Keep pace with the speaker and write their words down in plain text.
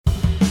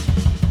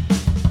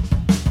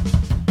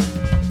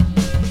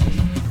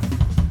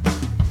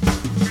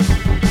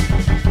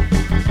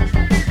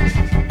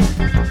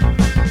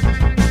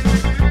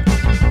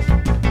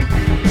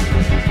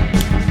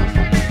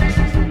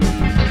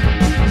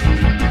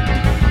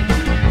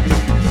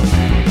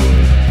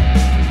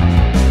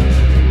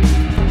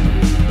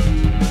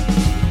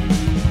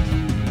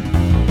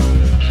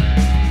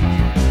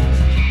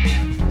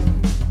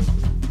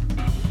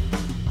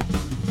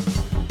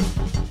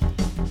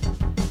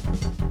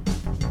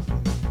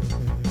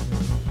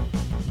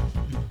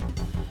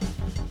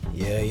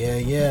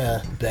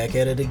Yeah. Back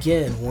at it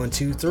again. 1,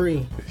 2,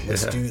 3.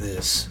 Let's do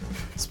this.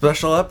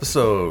 Special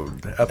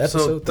episode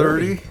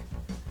 30. Big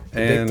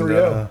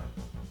 3-0.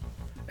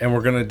 And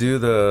we're gonna do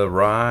the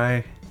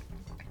rye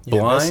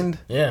blind.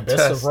 Best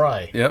test. of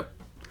rye. Yep.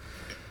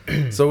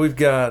 So we've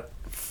got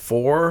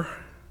 4,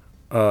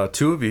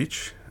 2 of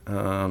each.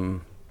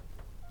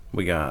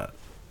 We got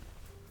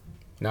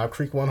Knob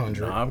Creek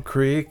 100. Knob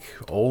Creek,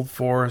 Old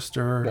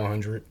Forester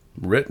 100.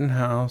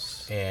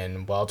 Rittenhouse,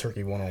 And Wild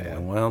Turkey 101.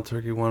 and Wild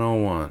Turkey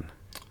 101.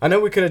 I know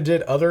we could have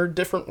did other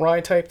different rye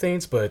type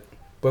things, but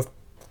with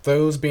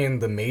those being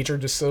the major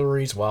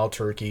distilleries, Wild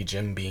Turkey,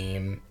 Jim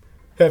Beam,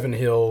 Heaven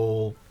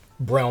Hill,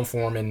 Brown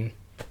Foreman,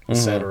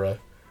 etc.,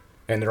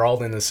 and they're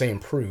all in the same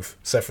proof,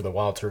 except for the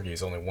Wild Turkey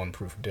is only 1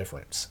 proof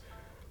difference.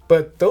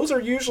 But those are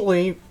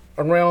usually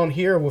around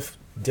here with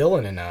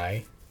Dylan and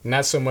I,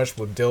 not so much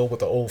with Dill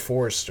with the Old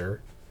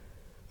Forester,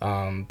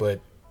 but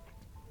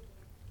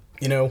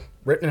you know,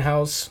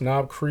 Rittenhouse,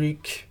 Knob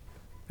Creek,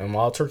 and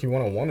Wild Turkey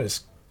 101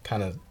 is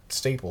kind of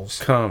staples.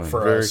 Common,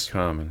 for very us.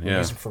 common, We yeah.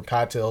 use them for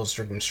cocktails,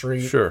 drink them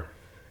straight. Sure.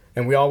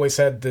 And we always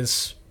had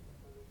this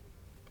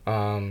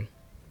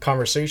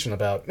conversation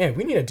about, man,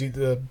 we need to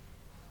do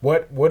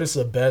what is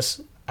the best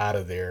out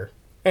of there.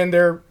 And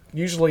they're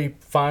usually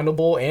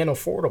findable and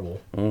affordable.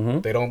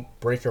 Mm-hmm. They don't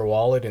break your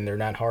wallet, and they're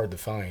not hard to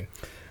find.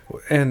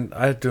 And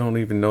I don't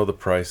even know the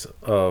price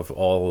of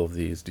all of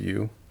these. Do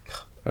you?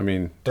 I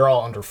mean, They're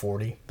all under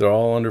 40. they're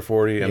all under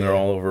 40, and they're Yeah.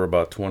 all over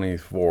about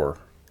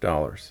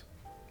 $24.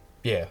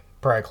 Yeah,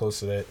 probably close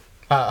to that.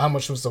 How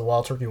much was the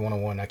Wild Turkey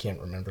 101? I can't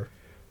remember.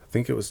 I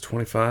think it was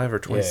 25 or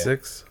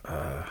 26.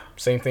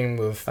 Same thing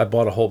with... I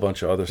bought a whole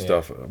bunch of other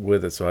stuff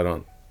with it, so I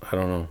don't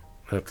know.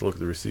 I have to look at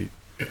the receipt.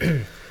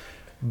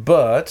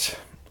 But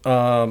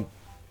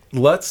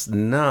let's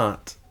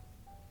not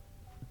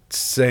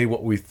say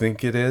what we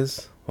think it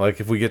is.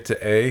 Like if we get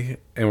to A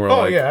and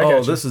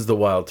we're this is the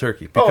Wild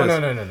Turkey. Because,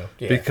 no.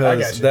 Yeah,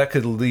 because that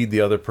could lead the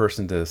other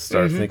person to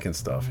start thinking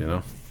stuff, you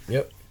know?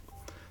 Yep.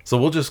 So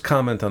we'll just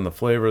comment on the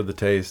flavor, the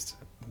taste,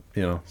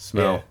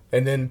 smell. Yeah.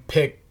 And then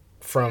pick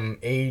from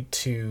A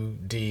to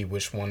D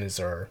which one is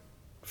our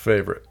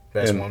Favorite.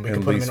 best one. We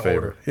can put them in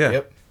order. Yeah.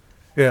 Yep.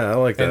 Yeah, I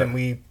like that. And then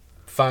we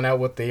find out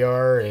what they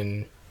are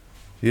and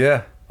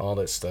all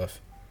that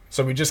stuff.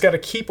 So we just got to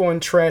keep on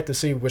track to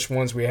see which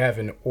ones we have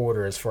in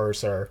order as far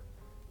as our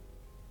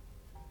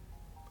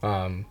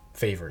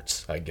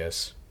favorites, I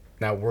guess.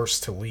 Not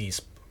worst to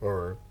least,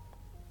 or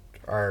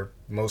our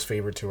most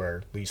favorite to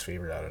our least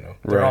favorite. I don't know.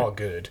 They're all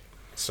good.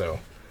 So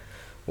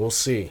we'll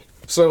see.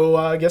 So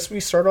I guess we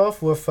start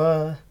off with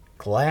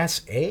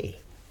Glass A.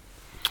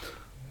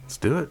 Let's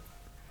do it.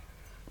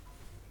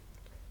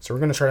 So we're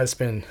going to try to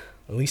spend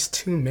at least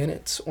 2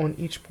 minutes on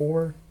each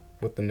pour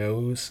with the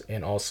nose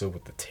and also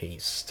with the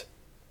taste.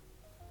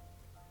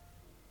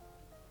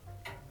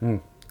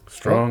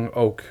 Strong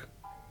oak.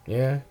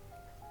 Yeah.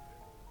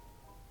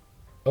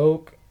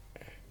 Oak.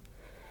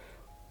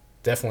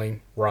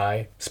 Definitely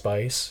rye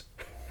spice.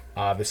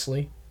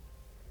 Obviously.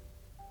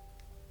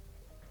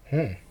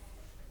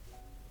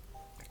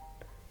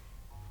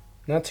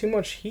 Not too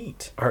much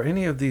heat. Are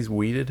any of these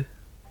weeded?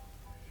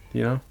 Do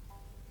you know?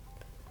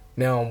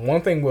 Now,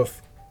 one thing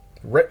with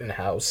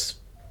Rittenhouse,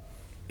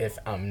 if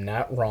I'm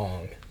not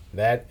wrong,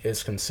 that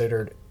is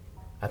considered,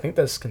 I think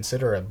that's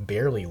considered a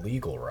barely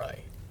legal rye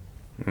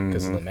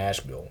because of the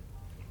mash bill.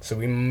 So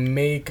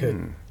we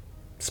could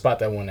spot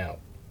that one out.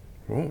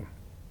 Oh.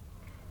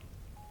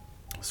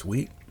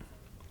 Sweet.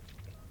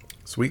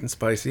 Sweet and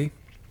spicy.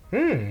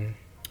 We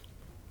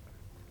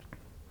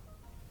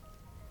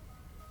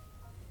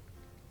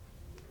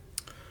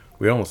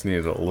almost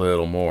needed a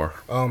little more.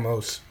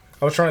 Almost.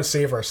 I was trying to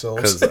save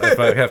ourselves. Because if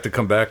I have to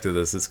come back to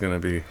this, it's going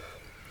to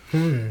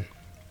be...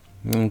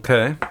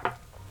 Okay.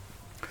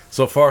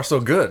 So far,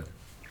 so good.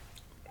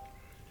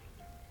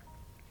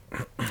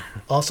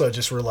 Also, I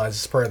just realized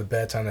it's probably the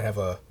bad time to have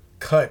a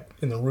cut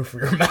in the roof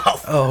of your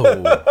mouth. Oh.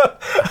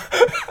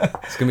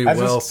 It's going to be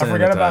well sanitized. I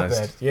forgot about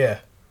that. Yeah.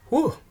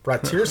 Whew.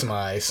 Brought tears in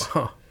my eyes.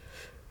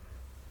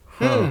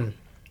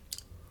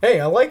 Hey,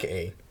 I like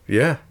A.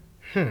 Yeah.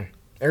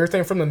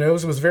 Everything from the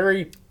nose was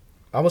very,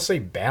 I would say,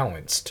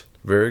 balanced.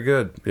 Very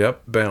good.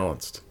 Yep,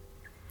 balanced.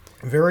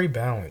 Very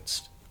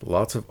balanced.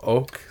 Lots of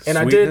oak, And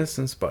sweetness,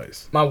 and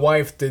spice. My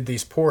wife did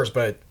these pours,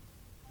 but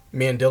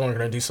me and Dylan are going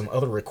to do some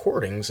other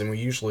recordings, and we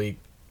usually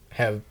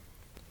have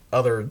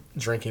other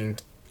drinking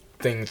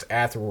things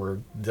after we're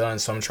done,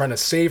 so I'm trying to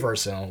save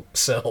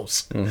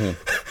ourselves.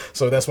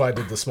 So that's why I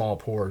did the small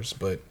pours,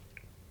 but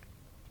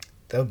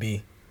that would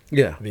be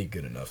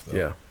good enough,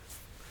 though.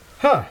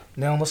 Yeah.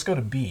 Now let's go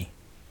to B.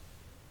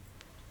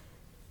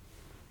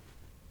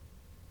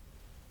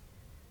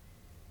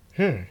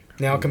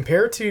 Now,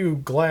 compared to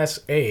Glass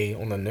A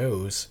on the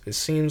nose, it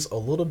seems a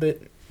little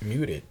bit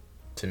muted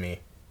to me.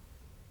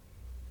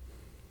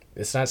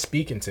 It's not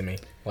speaking to me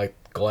like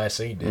Glass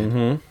A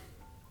did.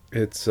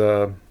 It's,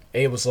 A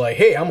was like,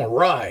 hey, I'm a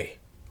rye.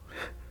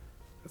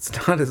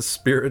 It's not as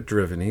spirit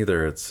driven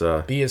either. It's,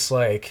 B is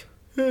like,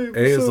 hey, what's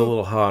A is up? a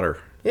little hotter.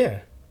 Yeah.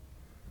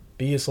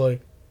 B is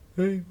like,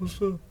 hey, what's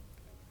up?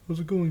 how's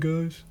it going,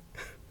 guys?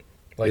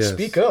 Like, yes.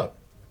 Speak up.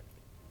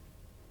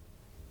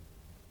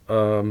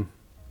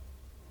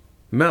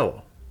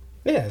 Mellow.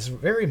 Yeah, it's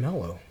very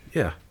mellow.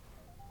 Yeah.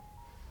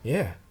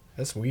 Yeah,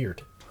 that's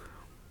weird.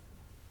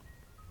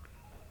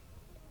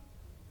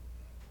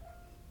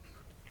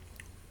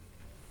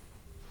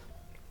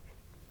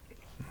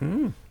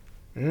 Wow.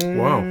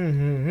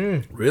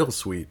 Mm-hmm. Real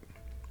sweet.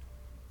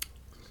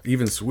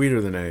 Even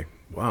sweeter than A.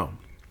 Wow.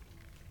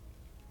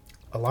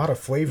 A lot of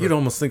flavor. You'd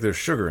almost think there's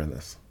sugar in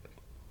this.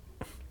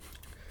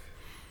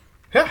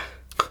 Yeah.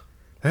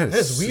 That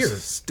is weird.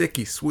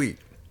 Sticky sweet.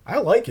 I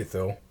like it,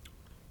 though.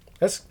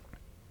 It's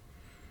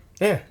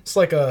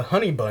like a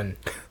honey bun.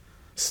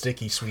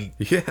 Sticky sweet.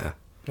 Yeah.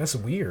 That's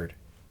weird.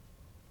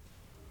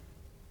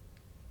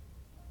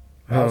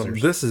 I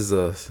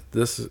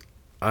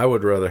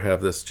would rather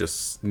have this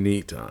just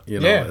neat,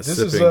 Yeah, this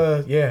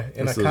sipping.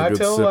 In a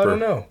cocktail, I don't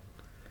know.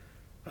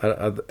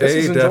 A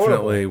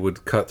definitely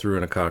would cut through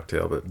in a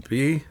cocktail, but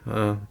B,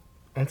 I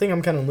think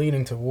I'm kind of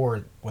leaning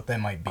toward what that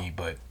might be,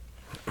 but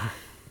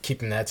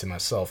keeping that to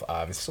myself,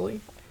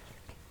 obviously.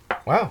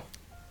 Wow.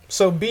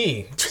 So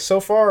B, so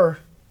far,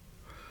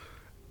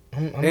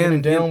 I'm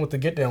getting down with the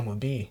get down with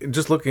B.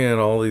 Just looking at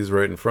all these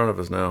right in front of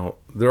us now,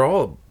 they're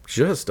all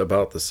just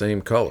about the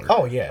same color.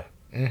 Oh, yeah.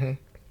 Mm-hmm.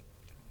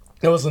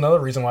 That was another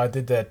reason why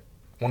I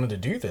wanted to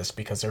do this,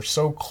 because they're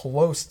so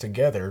close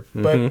together.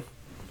 Mm-hmm. But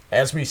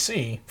as we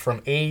see,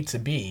 from A to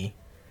B,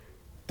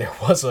 there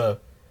was a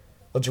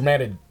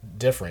dramatic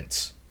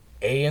difference.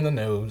 A in the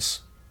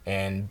nose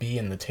and B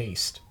in the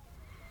taste.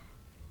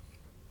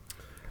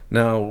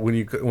 Now, when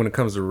it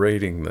comes to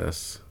rating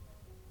this,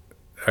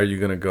 are you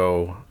going to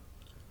go,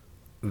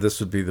 this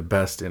would be the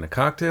best in a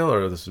cocktail,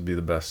 or this would be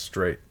the best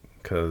straight?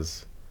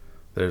 Because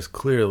there's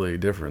clearly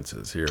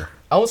differences here.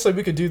 I would say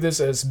we could do this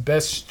as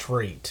best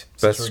straight.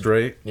 Best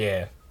straight?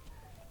 Yeah.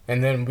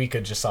 And then we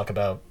could just talk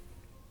about,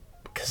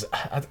 because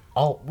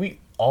we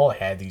all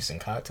had these in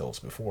cocktails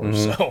before,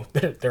 so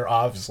they're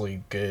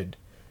obviously good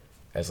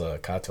as a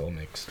cocktail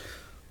mix.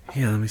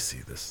 Yeah, let me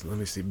see this. Let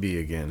me see B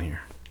again here.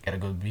 Gotta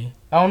go to B.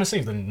 I want to see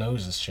if the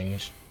nose has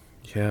changed.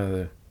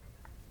 Yeah,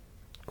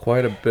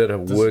 quite a bit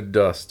of wood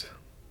dust.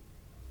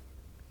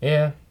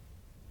 Yeah.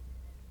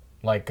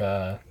 Like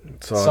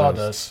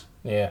sawdust.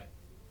 Yeah.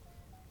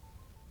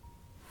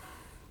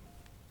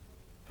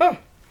 Huh.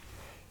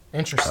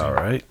 Interesting. All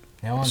right.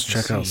 Now let's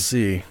check out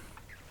C.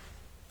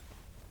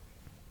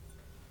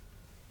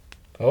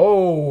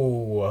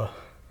 Oh.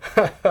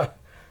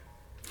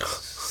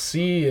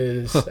 C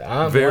is...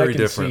 I'm very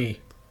different. C.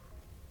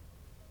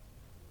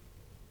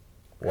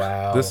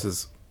 Wow.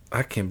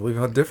 I can't believe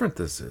how different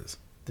this is.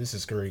 This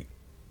is great.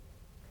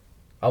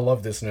 I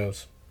love this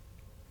nose.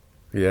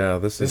 Yeah,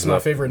 this is my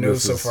favorite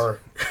nose so far.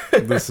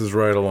 This is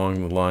right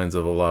along the lines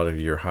of a lot of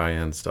your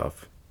high-end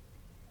stuff.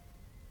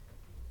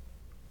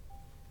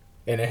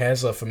 And it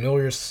has a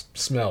familiar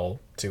smell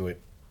to it.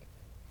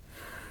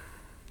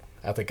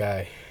 I think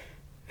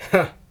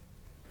Oh,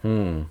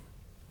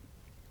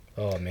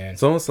 man.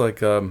 It's almost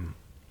like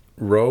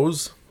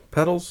rose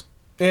petals.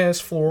 Yeah,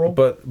 it's floral.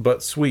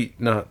 But sweet,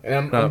 not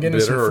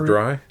bitter or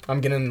dry.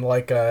 I'm getting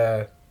like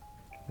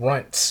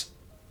runts.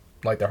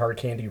 Like the hard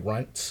candy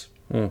runts.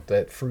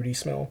 That fruity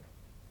smell.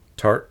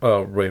 Tart?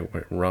 Oh, wait,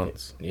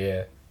 runts.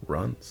 Yeah.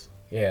 Runts?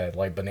 Yeah,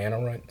 like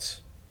banana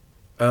runts.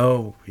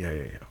 Oh,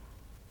 yeah.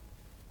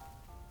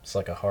 It's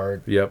like a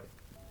hard... Yep.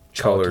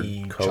 Colored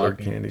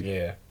chalky, candy.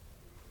 Yeah.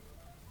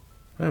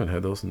 I haven't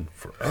had those in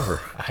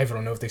forever. I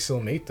don't know if they still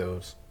make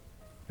those.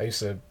 I used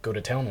to go to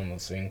town on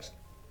those things.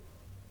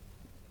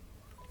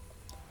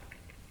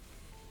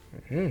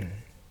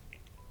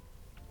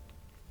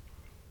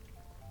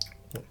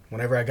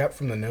 Whenever I got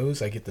from the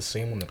nose, I get the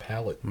same on the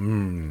palate.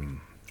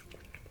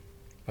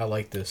 I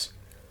like this.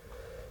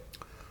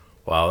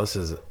 Wow, this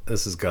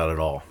has got it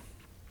all.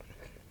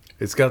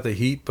 It's got the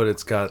heat, but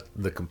it's got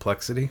the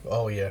complexity.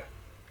 Oh yeah.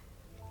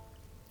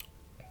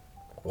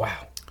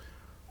 Wow.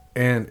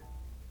 And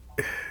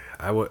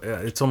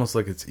it's almost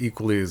like it's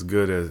equally as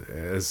good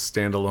as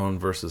standalone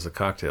versus a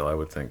cocktail, I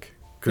would think,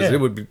 because it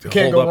would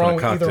hold up in a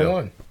cocktail. Either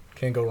one.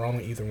 Can't go wrong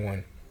with either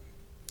one.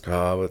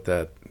 With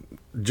that,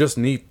 just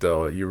neat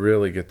though. You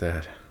really get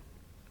that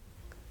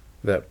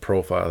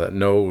profile, that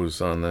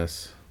nose on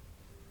this.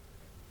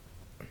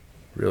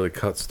 Really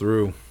cuts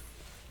through.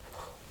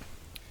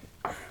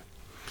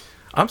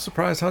 I'm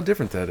surprised how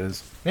different that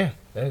is. Yeah,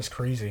 that is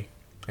crazy.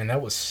 And that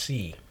was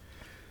C.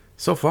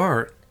 So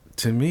far,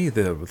 to me,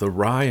 the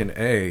rye and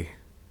A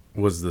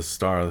was the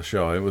star of the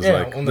show. It was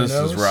like, this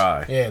is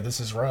rye. Yeah, this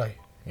is rye.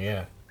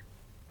 Yeah.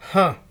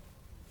 Huh.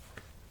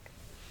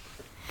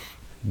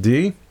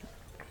 D?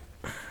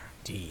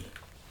 D.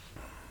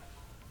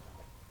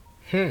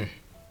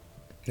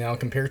 Now,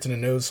 compared to the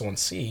nose on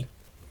C,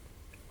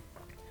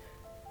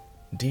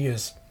 D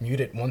is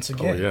muted once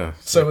again. Oh, yeah.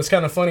 So it's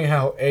kind of funny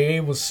how A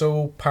was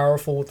so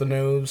powerful with the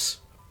nose,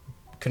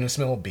 couldn't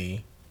smell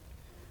B.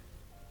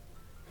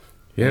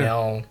 Yeah. And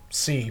now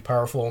C,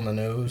 powerful on the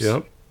nose.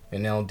 Yep.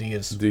 And now D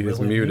is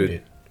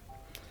muted.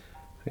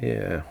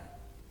 Yeah.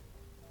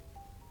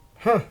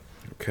 Huh.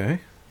 Okay.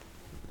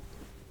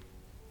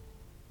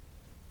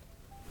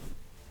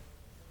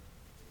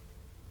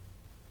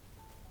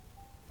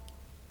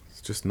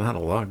 just not a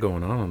lot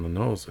going on the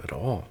nose at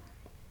all.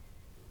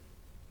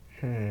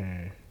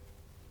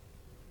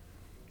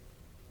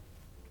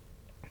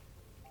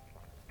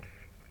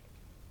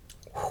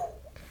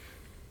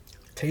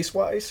 Taste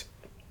wise,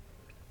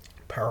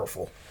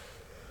 powerful.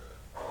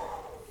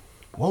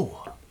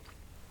 Whoa.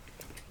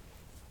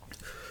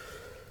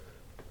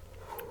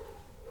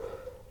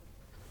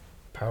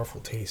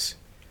 Powerful taste.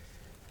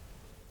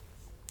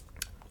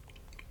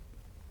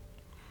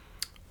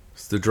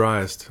 It's the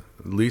driest,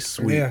 least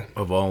sweet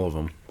of all of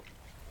them.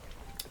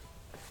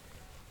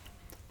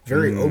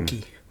 Very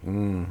oaky.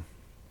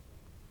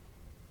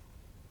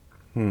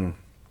 It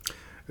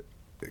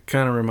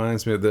kind of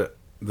reminds me of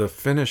the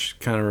finish.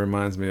 Kind of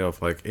reminds me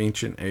of like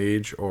Ancient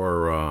Age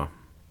or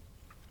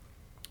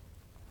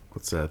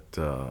what's that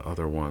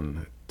other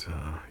one that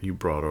you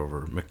brought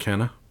over?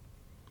 McKenna.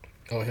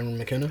 Oh, Henry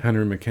McKenna.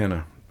 Henry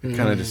McKenna. It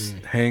kind of just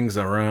hangs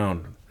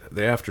around.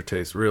 The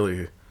aftertaste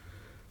really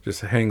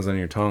just hangs on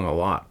your tongue a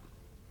lot.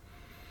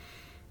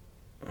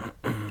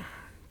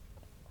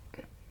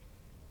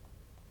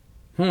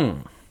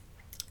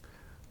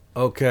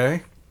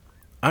 Okay.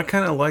 I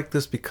kind of like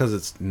this because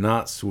it's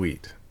not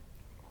sweet.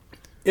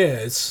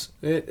 Yeah,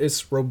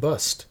 it's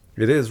robust.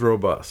 It is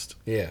robust.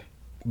 Yeah.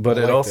 But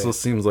I it like also that.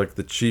 seems like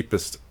the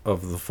cheapest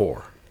of the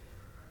four.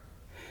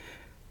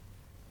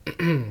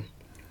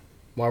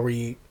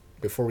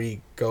 Before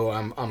we go,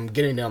 I'm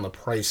getting down the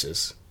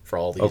prices for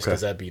all these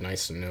because that'd be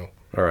nice to know.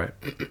 All right.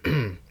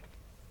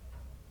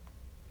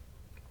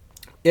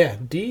 Yeah,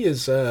 D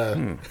is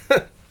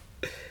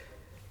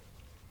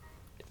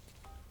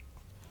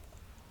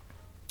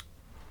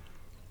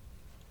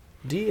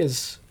D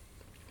is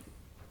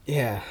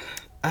yeah.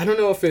 I don't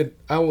know if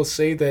I will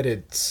say that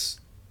it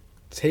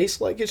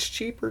tastes like it's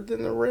cheaper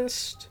than the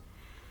rest.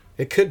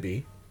 It could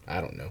be.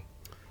 I don't know.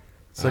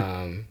 It's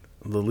like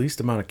the least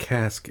amount of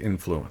cask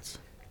influence.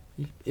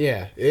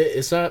 Yeah,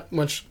 it's not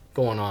much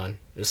going on.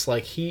 It's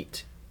like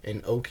heat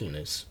and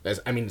oakiness.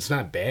 I mean, it's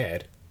not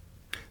bad.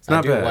 It's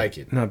not bad. I do like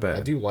it. Not bad.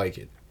 I do like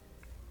it.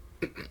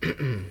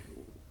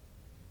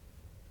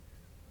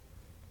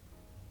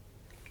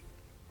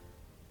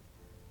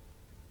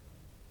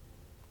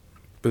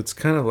 But it's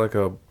kind of like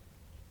a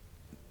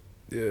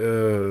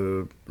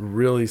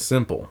really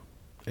simple,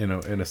 in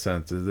a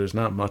sense. There's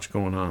not much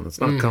going on. It's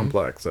not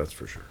complex, that's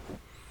for sure.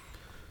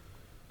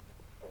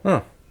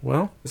 Oh,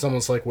 well. It's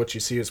almost like what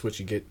you see is what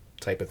you get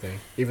type of thing,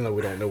 even though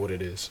we don't know what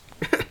it is.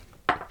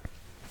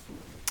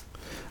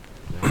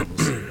 Now, we'll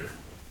see.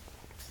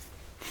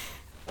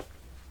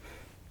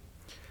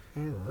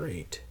 All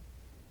right.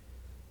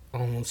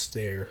 Almost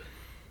there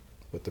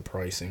with the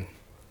pricing.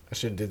 I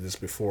should have did this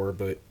before,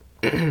 but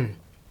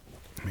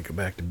Let me go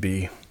back to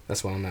B.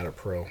 that's why I'm not a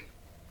pro.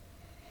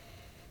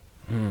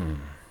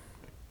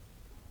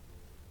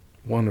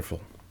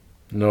 Wonderful.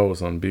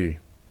 Nose on B.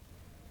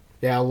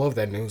 Yeah, I love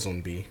that nose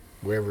on B,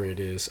 wherever it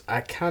is.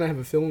 I kind of have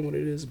a feeling what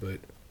it is, but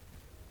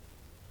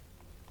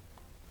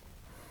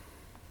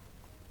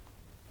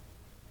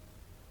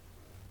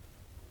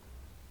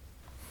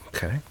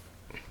Okay.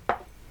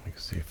 Let me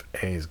see if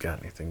A's got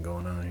anything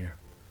going on here.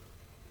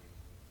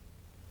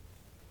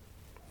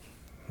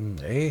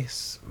 A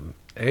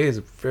is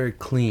very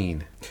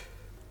clean.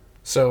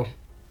 so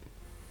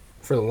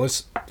for the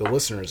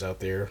listeners out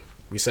there,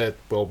 we said,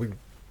 well,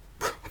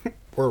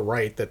 we're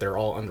right that they're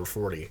all under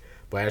 40,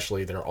 but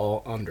actually they're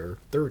all under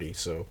 30,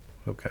 so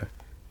Okay.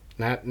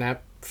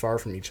 not far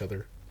from each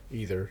other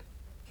either.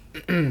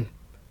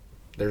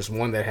 There's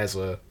one that has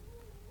a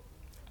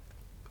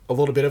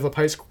little bit of a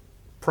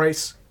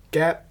price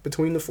gap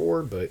between the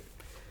four, but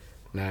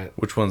not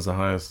Which one's the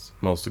highest,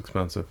 most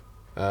expensive?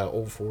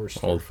 Old Forester.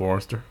 Old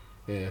Forester.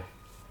 Yeah.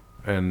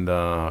 And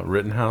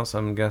Rittenhouse,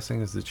 I'm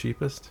guessing, is the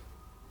cheapest?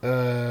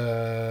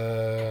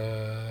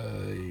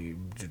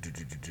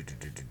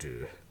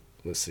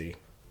 Let's see.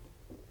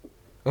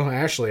 Oh,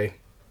 actually,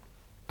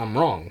 I'm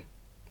wrong.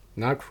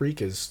 Knob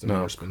Creek is the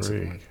more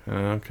expensive one.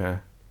 Okay.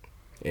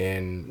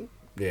 And,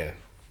 yeah,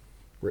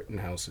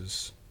 Rittenhouse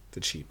is the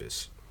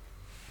cheapest.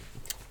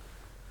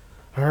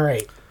 All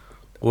right.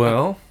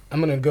 Well.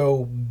 I'm going to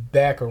go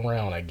back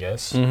around, I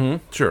guess.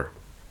 Sure.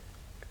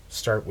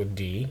 Start with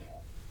D.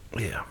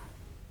 Yeah.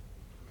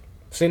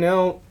 See,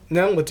 now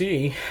with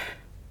D,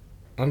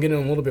 I'm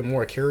getting a little bit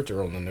more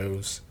character on the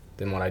nose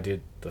than what I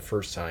did the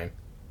first time.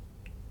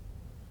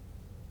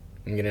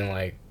 I'm getting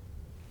like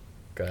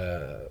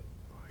caramel,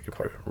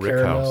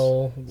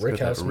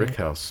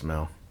 Rickhouse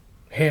smell.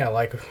 Yeah,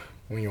 like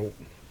when you're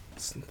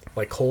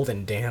like cold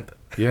and damp.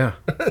 Yeah.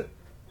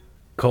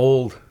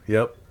 Cold.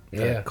 Yep. Yeah.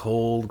 That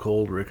cold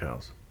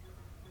Rickhouse.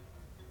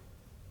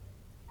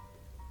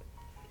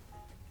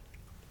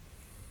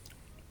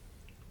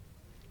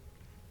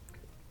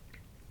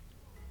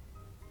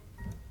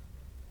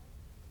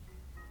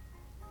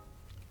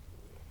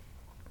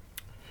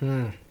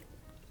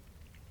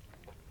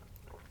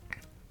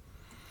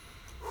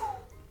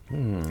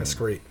 That's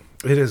great.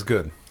 It is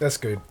good. That's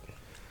good.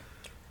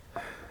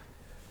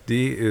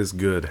 D is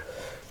good.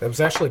 That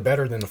was actually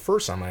better than the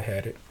first time I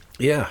had it.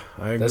 Yeah,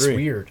 I agree. That's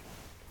weird.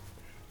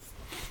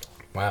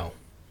 Wow.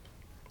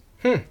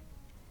 Like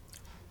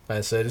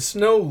I said, it's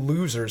no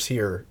losers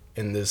here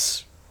in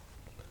this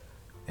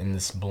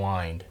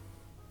blind.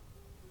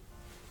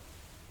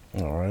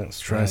 All right, let's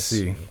try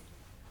C.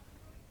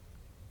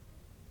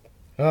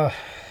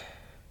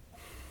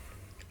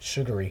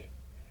 Sugary.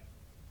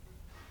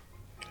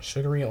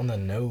 Sugary on the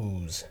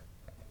nose.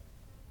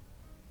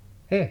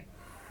 I'm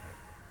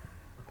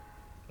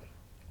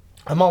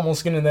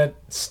almost getting that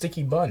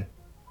sticky bun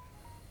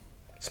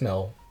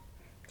smell.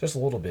 Just a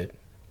little bit.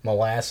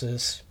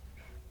 Molasses.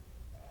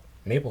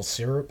 Maple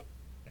syrup.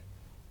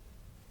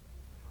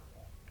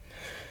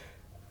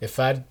 If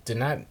I did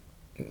not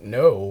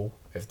know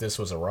if this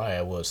was a rye,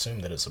 I would assume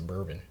that it's a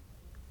bourbon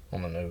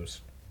on the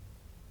nose.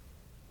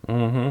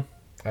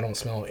 Mm-hmm. I don't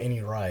smell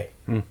any rye.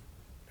 No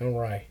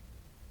rye.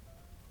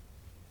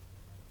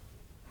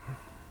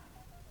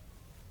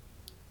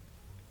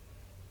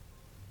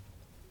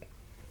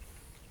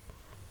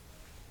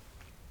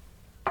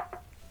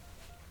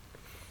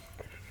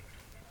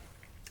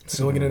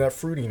 Still getting that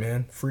fruity,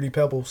 man. Fruity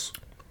Pebbles.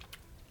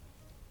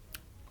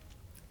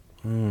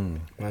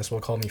 Might as well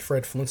call me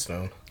Fred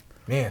Flintstone.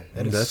 Man,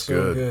 that's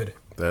so good.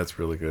 That's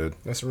really good.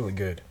 That's really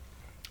good.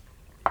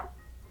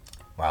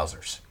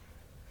 Wowzers.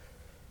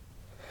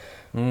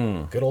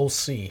 Good old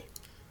C.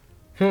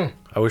 I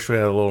wish we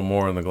had a little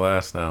more in the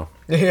glass now.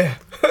 Yeah.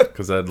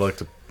 Because I'd like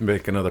to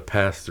make another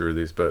pass through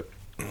these, but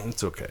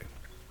it's okay.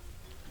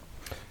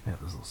 Yeah,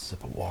 this little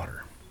sip of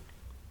water.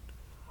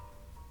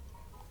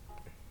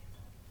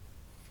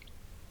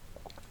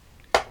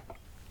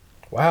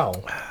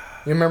 Wow.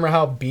 You remember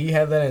how B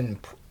had that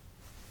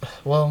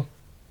well,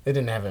 it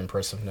didn't have an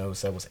impressive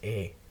nose. That was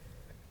A.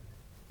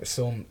 It's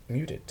still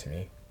muted to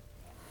me.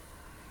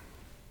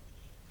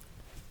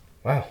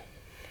 Wow.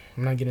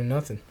 I'm not getting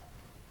nothing.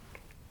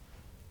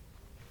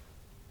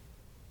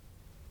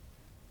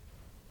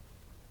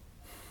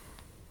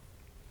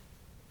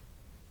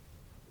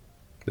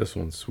 This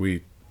one's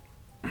sweet.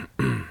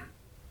 Kind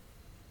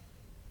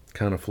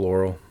of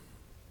floral.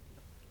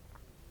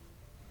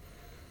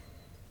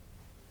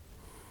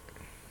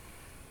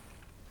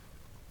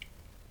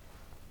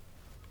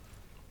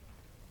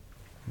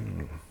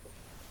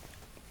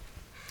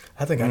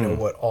 I think I know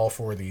what all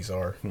four of these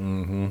are.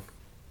 Mm-hmm.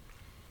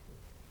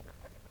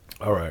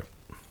 All right.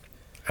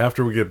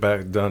 After we get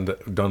back done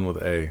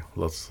with A,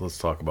 let's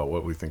talk about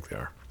what we think they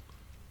are.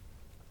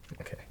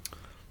 Okay.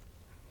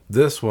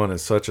 This one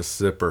is such a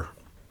sipper.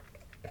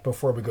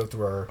 Before we go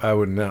through our... I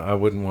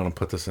wouldn't want to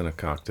put this in a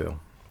cocktail.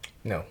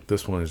 No.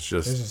 This one is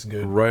just this is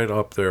good. Right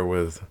up there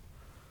with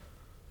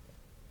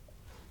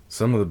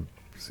some of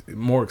the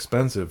more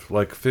expensive,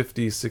 like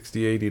 $50,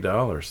 $60,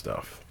 $80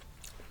 stuff.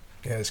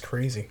 Yeah, it's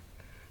crazy.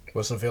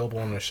 What's available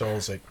on the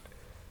shelves that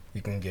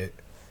you can get.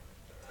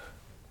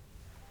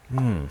 I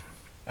mean,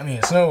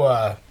 it's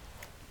no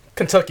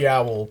Kentucky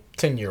Owl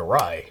 10-year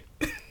rye.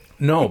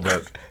 No,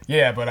 but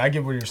yeah, but I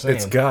get what you're saying.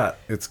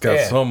 It's got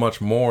so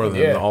much more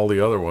than all the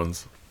other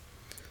ones.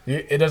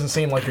 It doesn't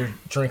seem like you're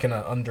drinking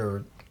an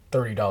under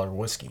 $30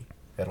 whiskey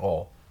at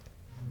all.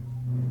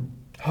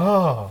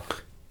 Oh,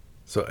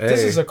 so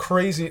this is a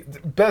crazy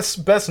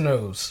best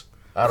nose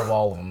out of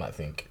all of them, I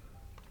think.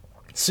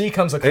 C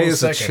comes a close A is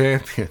second. a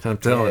champion. I'm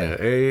telling you,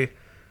 A.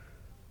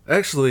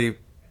 Actually,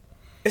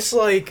 it's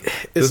like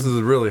this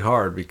is really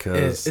hard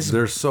because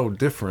they're so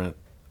different.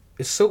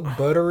 It's so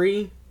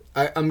buttery.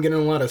 I'm getting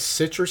a lot of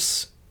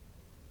citrus,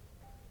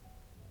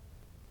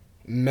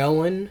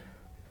 melon.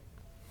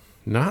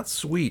 Not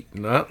sweet.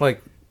 Not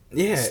like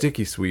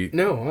sticky sweet.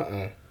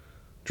 No,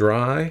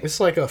 Dry.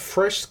 It's like a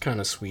fresh kind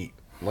of sweet.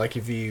 Like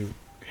if you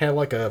had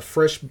like a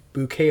fresh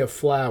bouquet of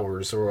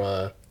flowers,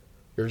 or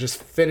you're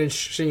just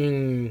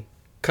finishing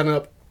cutting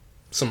up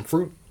some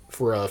fruit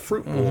for a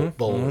fruit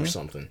bowl or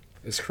something.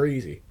 It's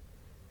crazy.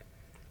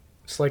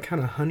 It's like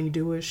kind of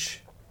honeydewish.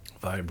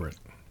 Vibrant.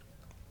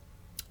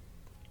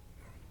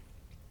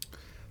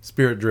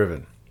 Spirit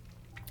driven.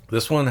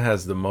 This one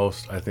has the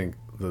most, I think,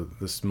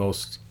 this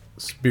most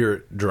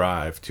spirit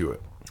drive to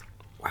it.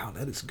 Wow,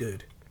 that is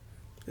good.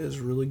 That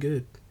is really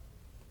good.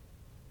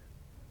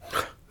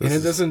 And it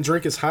doesn't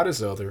drink as hot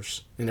as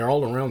others. And they're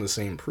all around the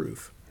same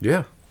proof.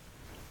 Yeah.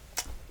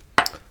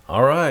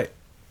 All right.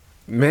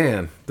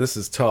 Man, this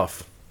is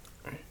tough.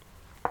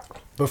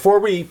 Before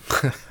we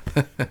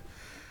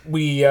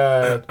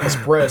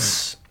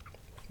express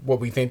what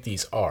we think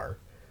these are,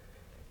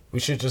 we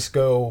should just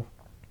go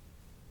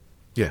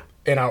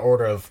in our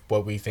order of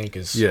what we think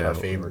is our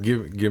favorite.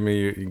 Give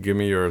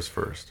me yours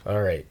first.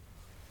 All right.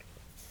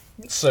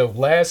 So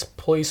last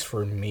place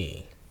for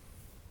me.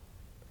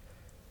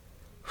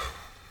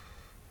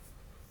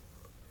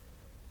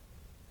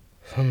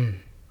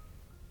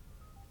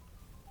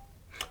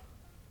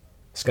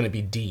 It's gonna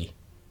be D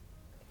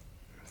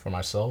for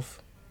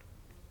myself.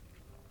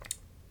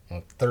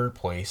 Third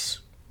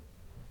place,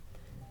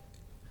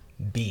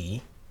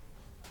 B.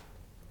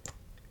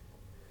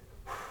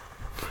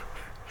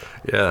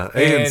 Yeah,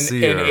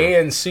 A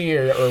and C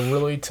are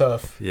really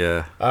tough.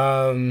 Yeah.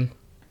 I'm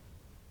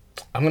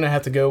gonna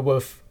have to go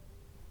with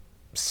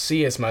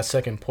C as my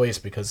second place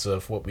because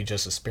of what we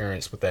just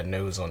experienced with that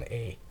nose on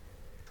A.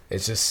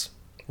 It's just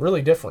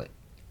really different.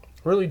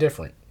 Really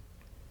different.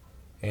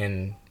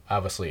 And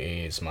obviously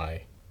A is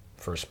my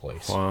first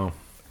place. Wow.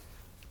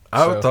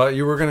 I thought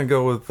you were going to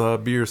go with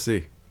B or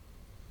C.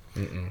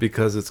 Mm-mm.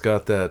 Because it's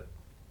got that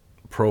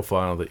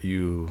profile that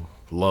you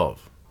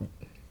love.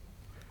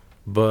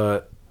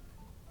 But,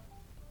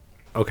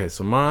 okay,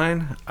 so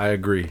mine, I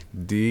agree.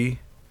 D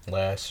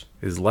Last.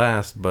 is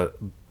last, but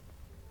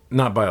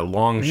not by a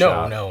long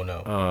shot.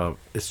 No.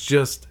 It's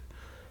just,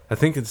 I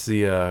think it's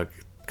the,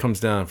 comes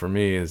down for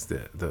me is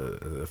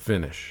the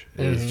finish.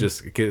 It's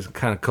just, it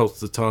kind of coats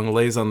the tongue,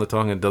 lays on the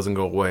tongue, and doesn't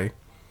go away.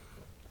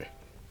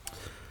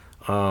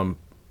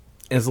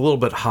 It's a little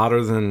bit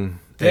hotter than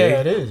A.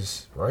 Yeah, it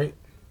is, right?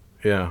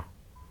 Yeah.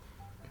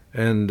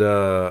 And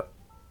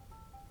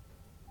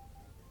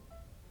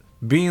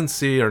B and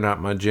C are not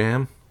my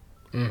jam.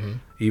 Mm-hmm.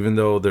 Even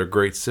though they're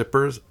great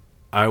sippers,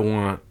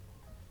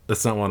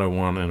 that's not what I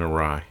want in a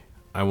rye.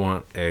 I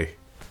want A.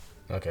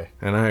 Okay.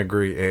 And I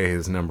agree A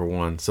is number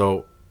one.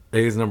 So A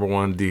is number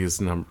one, D is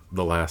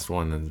the last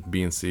one, and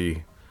B and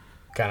C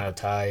Kind of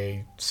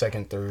tie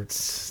second, third.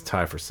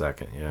 tie for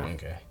second, yeah.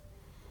 Okay.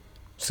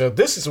 So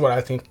this is what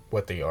I think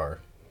what they are.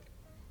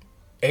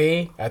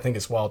 A, I think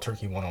it's Wild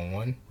Turkey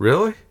 101.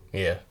 Really?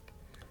 Yeah.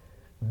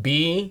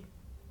 B,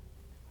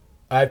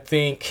 I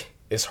think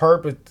it's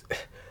hard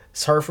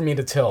for me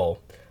to tell,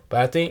 but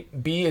I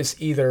think B is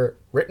either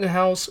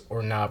Rittenhouse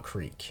or Knob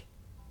Creek.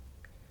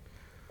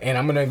 And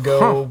I'm going to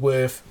go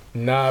with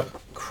Knob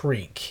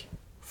Creek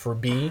for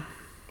B.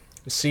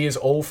 C is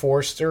Old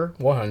Forester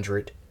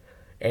 100.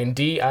 And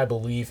D, I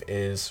believe,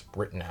 is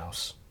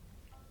Rittenhouse.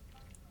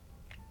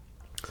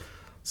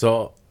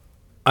 So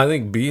I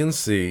think B and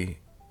C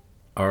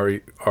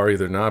are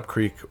either Knob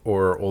Creek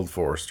or Old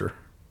Forester.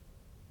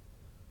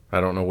 I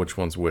don't know which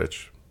one's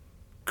which.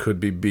 Could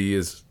be B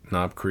is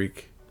Knob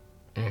Creek.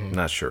 Mm-hmm.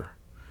 Not sure.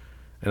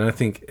 And I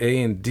think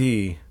A and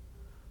D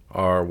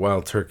are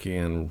Wild Turkey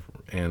and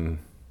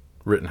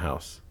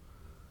Rittenhouse.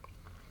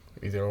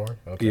 Either or?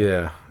 Okay.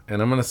 Yeah.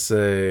 And I'm going to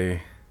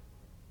say...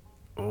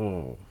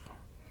 I'm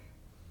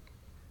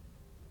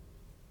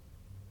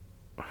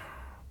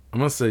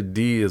going to say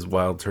D is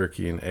Wild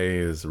Turkey and A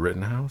is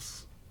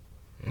Rittenhouse.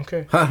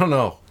 Okay. I don't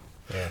know.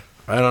 Yeah.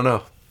 I don't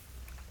know.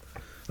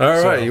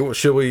 All right.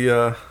 Should we...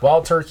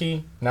 Wild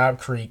Turkey, Knob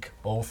Creek,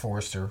 Old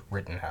Forester,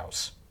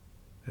 Rittenhouse.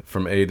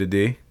 From A to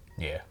D?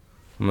 Yeah.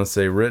 I'm going to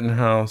say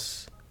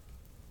Rittenhouse,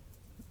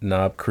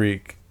 Knob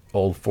Creek,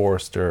 Old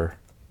Forester,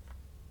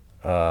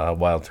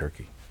 Wild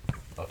Turkey.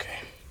 Okay.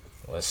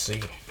 Let's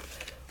see.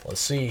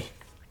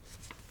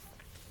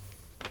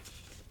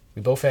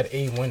 We both had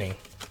A winning.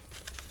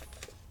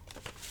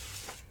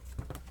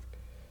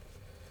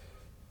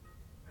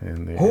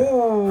 And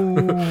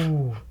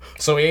Ooh.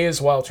 So A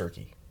is Wild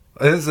Turkey.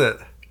 Is it?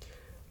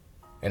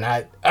 And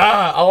I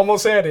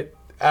almost had it.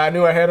 I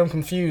knew I had them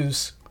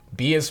confused.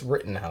 B is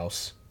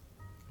Rittenhouse.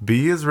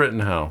 B is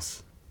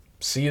Rittenhouse.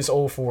 C is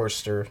Old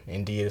Forester.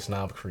 And D is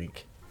Knob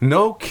Creek.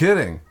 No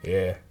kidding.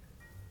 Yeah.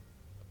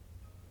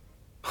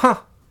 Huh.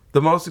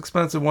 The most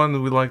expensive one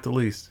that we like the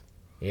least.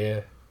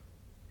 Yeah.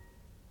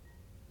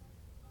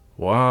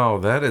 Wow,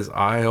 that is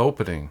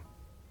eye-opening.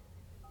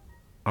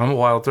 I'm a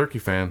Wild Turkey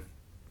fan.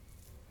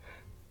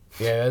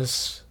 Yeah,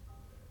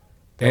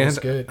 that was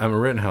good. I'm a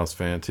Rittenhouse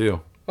fan,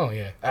 too. Oh,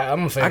 yeah.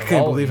 I'm a fan I of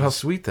can't all believe these. how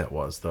sweet that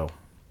was, though.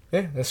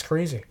 Yeah, that's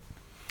crazy.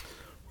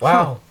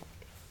 Wow.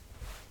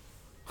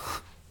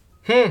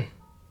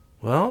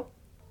 Well,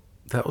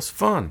 that was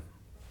fun.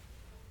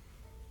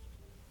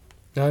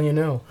 Now you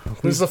know.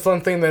 This is a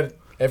fun thing that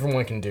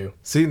everyone can do.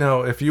 See,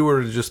 now, if you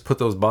were to just put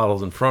those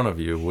bottles in front of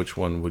you, which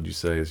one would you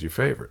say is your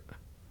favorite?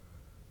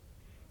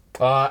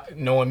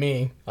 Knowing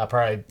me, I'd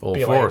probably Old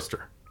be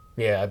Forester.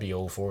 Yeah, I'd be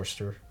Old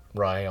Forester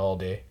Rye all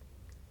day.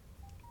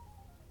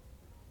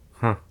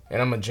 Huh.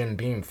 And I'm a Jim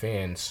Beam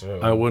fan, so...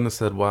 I wouldn't have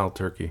said Wild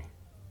Turkey.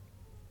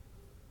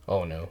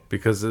 Oh, no.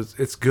 Because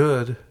it's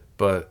good,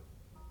 but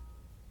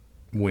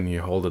when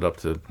you hold it up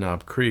to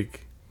Knob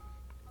Creek,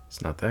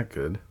 it's not that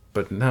good.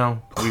 But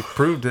now, we've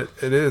proved it.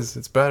 It is.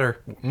 It's better.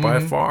 By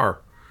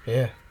far.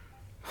 Yeah.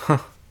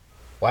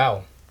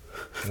 Wow.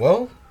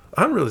 Well...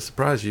 I'm really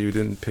surprised you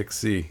didn't pick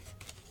C.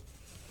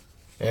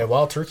 Yeah,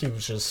 Wild Turkey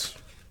was just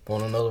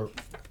on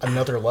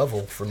another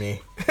level for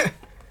me.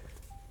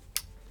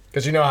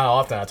 Because you know how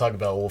often I talk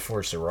about Old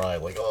Forester Rye.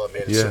 Like, oh,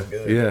 man, it's so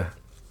good. Yeah.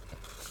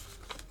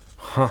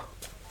 Huh.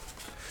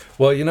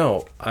 Well, you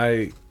know,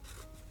 I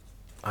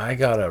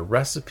got a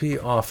recipe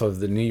off of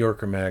the New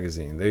Yorker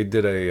magazine. They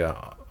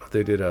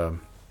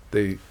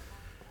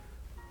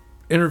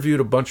interviewed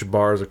a bunch of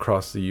bars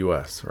across the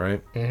U.S.,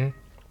 right? Mm-hmm.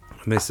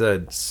 And they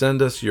said,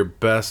 send us your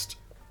best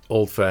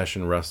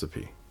old-fashioned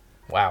recipe.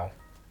 Wow.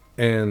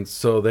 And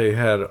so they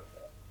had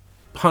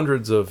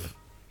hundreds of,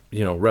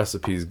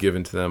 recipes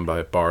given to them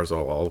by bars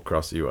all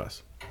across the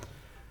U.S.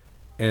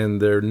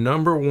 And their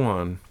number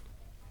one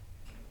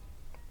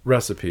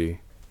recipe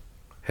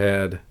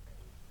had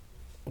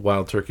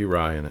Wild Turkey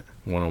Rye in it,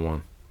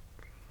 101.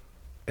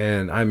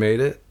 And I made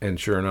it, and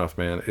sure enough,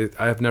 man,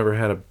 I've never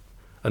had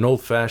an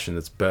old-fashioned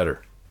that's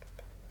better.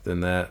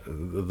 than that.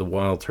 The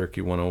Wild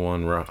Turkey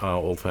 101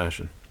 Old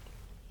Fashioned.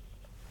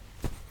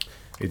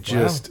 It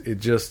just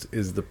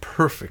is the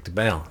perfect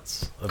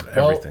balance of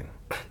everything.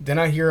 Then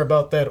I hear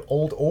about that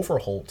Old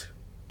Overholt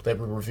that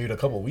we reviewed a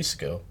couple of weeks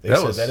ago.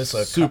 That was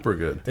super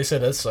good. They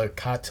said that's a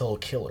cocktail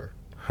killer.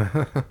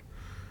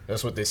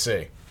 That's what they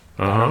say.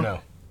 Uh-huh. I don't know.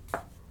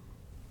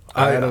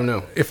 I don't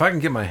know. If I can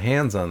get my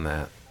hands on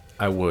that,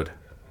 I would.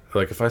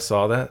 Like, if I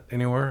saw that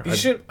anywhere,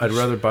 I'd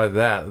rather buy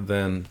that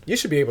than... You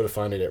should be able to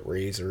find it at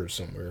Razor or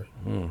somewhere.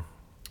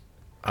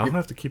 I'll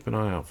have to keep an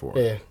eye out for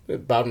it. Yeah,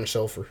 bottom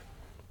shelfer.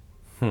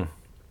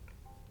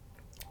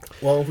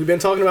 Well, we've been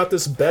talking about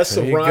this Best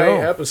of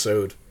Rye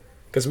episode.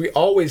 Because we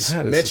always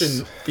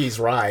mention these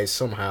ryes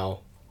somehow.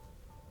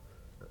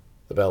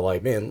 About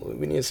like, man,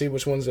 we need to see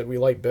which ones that we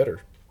like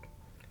better.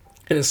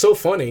 And it's so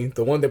funny,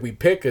 the one that we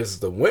pick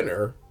as the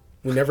winner,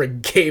 we never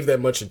gave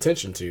that much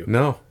attention to.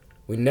 No.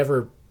 We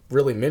never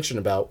really mentioned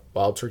about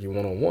Wild Turkey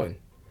 101.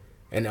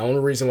 And the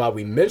only reason why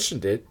we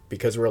mentioned it,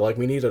 because we're like,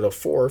 we needed a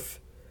fourth,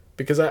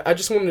 because I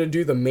just wanted to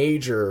do the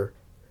major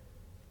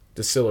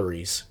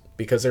distilleries.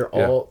 Because they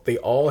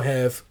all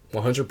have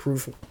 100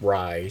 proof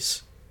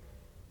ryes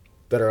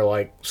that are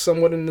like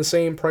somewhat in the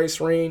same price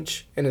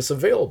range, and it's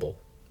available.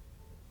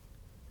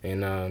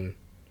 And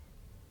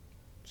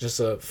just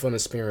a fun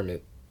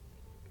experiment.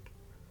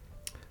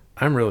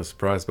 I'm really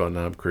surprised about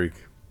Knob Creek.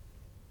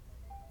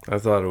 I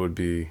thought it would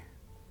be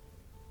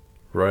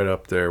right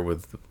up there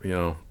with,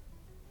 Yeah,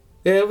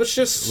 it was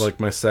just... like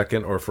my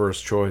second or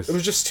first choice. It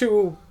was just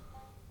too...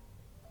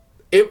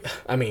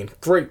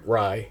 great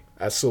rye,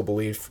 I still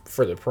believe,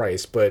 for the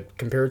price, but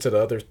compared to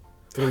the other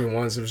 3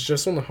 ones, it was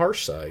just on the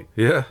harsh side.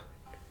 Yeah.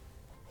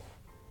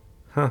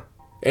 Huh.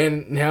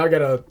 And now I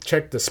gotta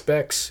check the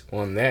specs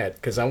on that,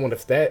 because I wonder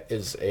if that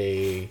is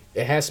it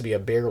has to be a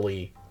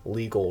barely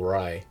legal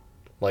rye,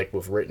 like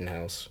with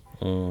Rittenhouse.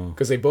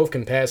 Because they both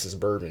can pass as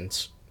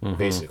bourbons,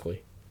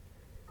 basically.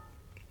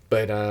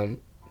 But,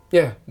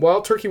 yeah,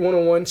 Wild Turkey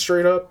 101,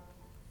 straight up.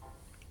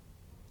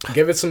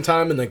 Give it some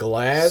time in the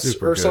glass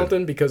Super or good.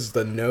 something, because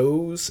the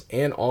nose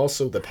and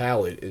also the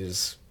palate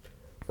is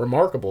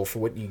remarkable for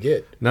what you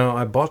get. Now,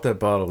 I bought that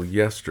bottle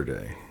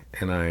yesterday,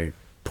 and I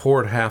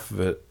poured half of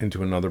it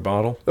into another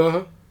bottle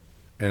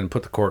and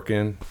put the cork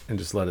in and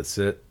just let it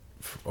sit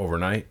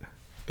overnight.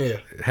 Yeah.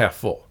 Half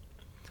full.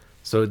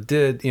 So it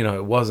did,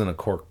 it wasn't a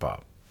cork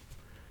pop,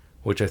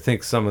 which I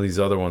think some of these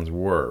other ones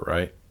were,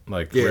 right?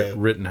 Like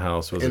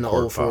Rittenhouse was and a the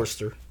cork Old pop.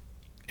 Forester.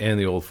 And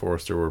the Old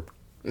Forester were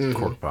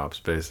cork pops,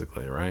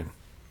 basically, right?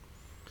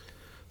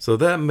 So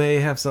that may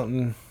have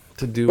something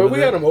to do with it. But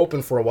we had them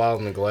open for a while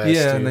in the glass,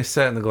 Yeah, too. and they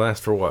sat in the glass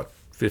for what?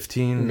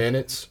 15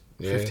 minutes?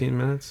 Yeah. 15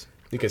 minutes?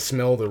 You could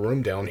smell the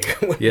room down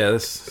here. Yeah,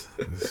 this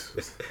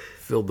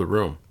filled the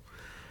room.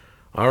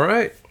 All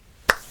right.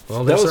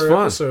 Well, that was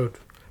fun. Episode.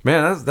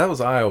 Man, that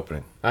was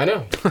eye-opening. I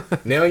know.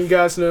 Now you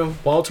guys know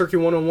Wild Turkey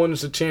 101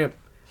 is the champ.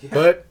 Yeah.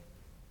 But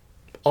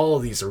all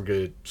of these are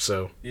good,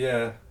 so.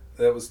 Yeah,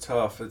 that was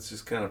tough. It's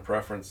just kind of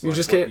preference. You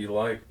just can't. You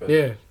like. But...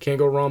 Yeah, can't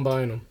go wrong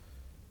buying them.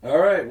 All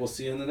right, we'll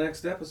see you in the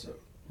next episode.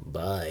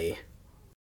 Bye.